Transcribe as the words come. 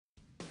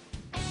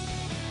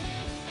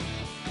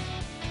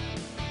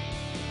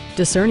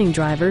Discerning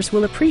drivers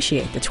will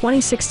appreciate the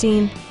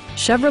 2016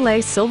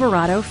 Chevrolet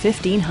Silverado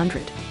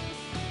 1500.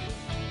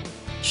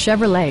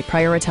 Chevrolet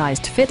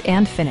prioritized fit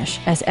and finish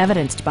as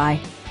evidenced by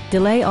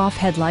delay-off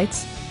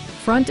headlights,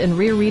 front and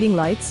rear reading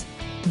lights,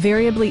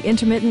 variably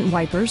intermittent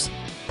wipers,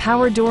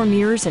 power door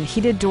mirrors and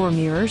heated door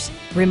mirrors,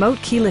 remote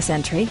keyless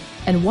entry,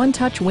 and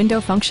one-touch window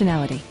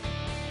functionality.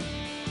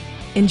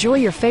 Enjoy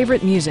your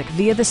favorite music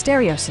via the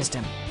stereo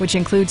system, which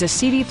includes a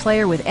CD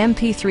player with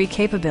MP3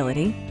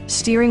 capability,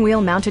 steering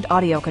wheel mounted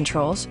audio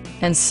controls,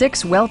 and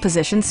 6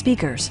 well-positioned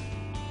speakers.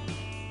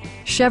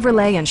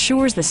 Chevrolet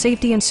ensures the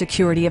safety and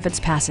security of its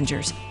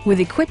passengers with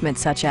equipment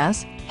such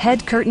as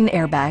head curtain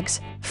airbags,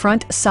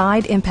 front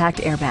side impact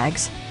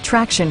airbags,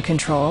 traction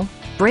control,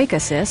 brake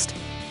assist,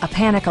 a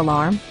panic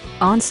alarm,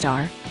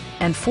 OnStar,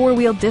 and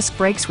 4-wheel disc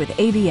brakes with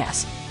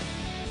ABS.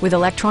 With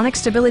electronic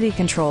stability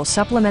control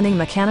supplementing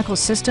mechanical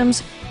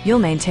systems, you'll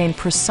maintain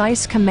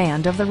precise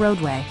command of the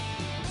roadway.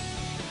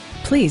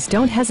 Please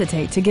don't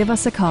hesitate to give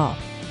us a call.